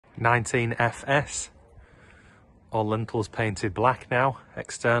19FS. All lintels painted black now,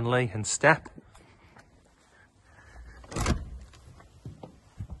 externally, and step.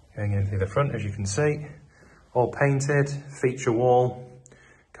 Going in through the front, as you can see, all painted, feature wall,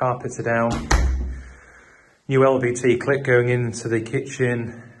 carpeted out. New LVT clip going into the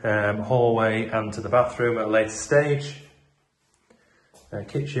kitchen, hallway and to the bathroom at a later stage.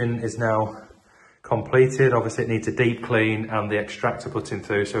 Kitchen is now completed. Obviously it needs a deep clean and the extractor putting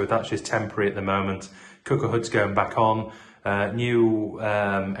through, so that's just temporary at the moment. Cooker hood's going back on, new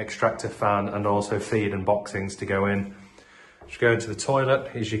extractor fan and also feed and boxings to go in. Just go into the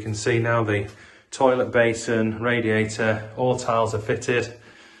toilet. As you can see now, the toilet basin, radiator, all tiles are fitted.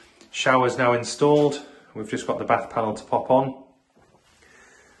 Shower's now installed. We've just got the bath panel to pop on.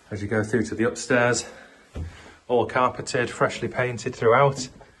 As you go through to the upstairs, all carpeted, freshly painted throughout.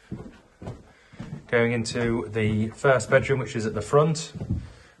 Going into the first bedroom, which is at the front.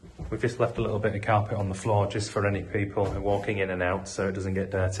 We've just left a little bit of carpet on the floor just for any people walking in and out so it doesn't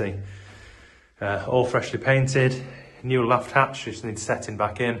get dirty. All freshly painted. New loft hatch, just needs setting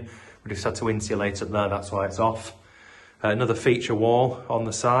back in. We just had to insulate it there, that's why it's off. Another feature wall on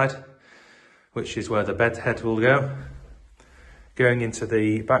the side, which is where the bed head will go. Going into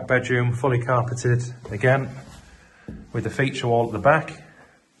the back bedroom, fully carpeted again, with the feature wall at the back.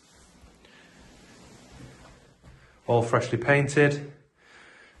 All freshly painted.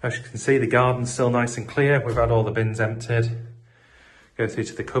 As you can see, the garden's still nice and clear. We've had all the bins emptied. Go through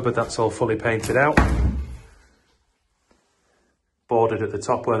to the cupboard, that's all fully painted out. Bordered at the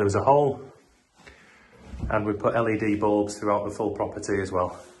top where there was a hole. And we put LED bulbs throughout the full property as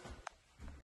well.